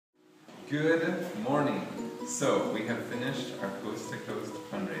Good morning. So we have finished our Coast to Coast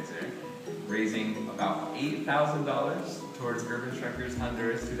fundraiser, raising about $8,000 towards Urban Trekkers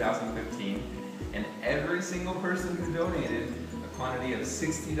Honduras 2015, and every single person who donated a quantity of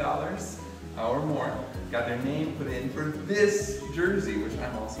 $60 or more got their name put in for this jersey, which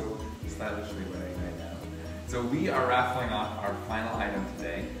I'm also stylishly wearing right now. So we are raffling off our final item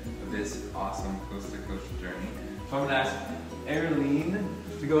today of this awesome Coast to Coast journey. So I'm going to ask Arlene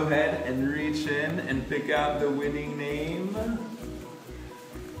to go ahead and reach in and pick out the winning name.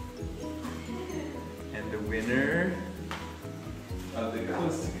 And the winner of the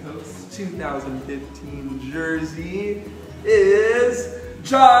Coast to Coast 2015 jersey is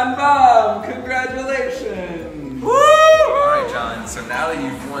John Baum. Congratulations! Woo! Alright, John, so now that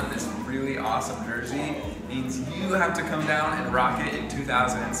you've won this really awesome jersey, means you have to come down and rock it in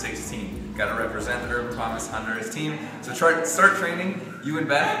 2016. Got to represent the Urban Promise Honduras team. So start training, you and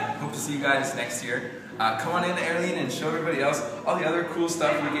Beth. Hope to see you guys next year. Come on in, Arlene, and show everybody else all the other cool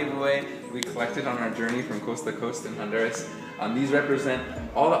stuff we gave away, we collected on our journey from coast to coast in Honduras. These represent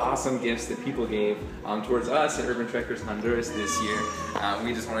all the awesome gifts that people gave towards us at Urban Trekkers Honduras this year.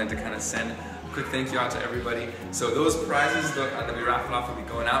 We just wanted to kind of send a quick thank you out to everybody. So those prizes that we raffled off will be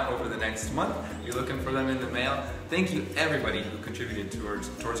going out over the next month. You're looking for them in the mail. Thank you everybody who contributed towards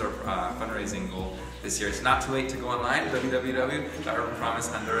our fundraising goal this year. It's not too late to go online,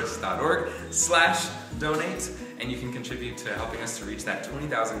 www.urbanpromishehonduras.org/donate, and you can contribute to helping us to reach that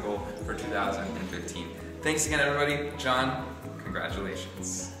 20,000 goal for 2015. Thanks again, everybody. John,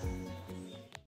 congratulations.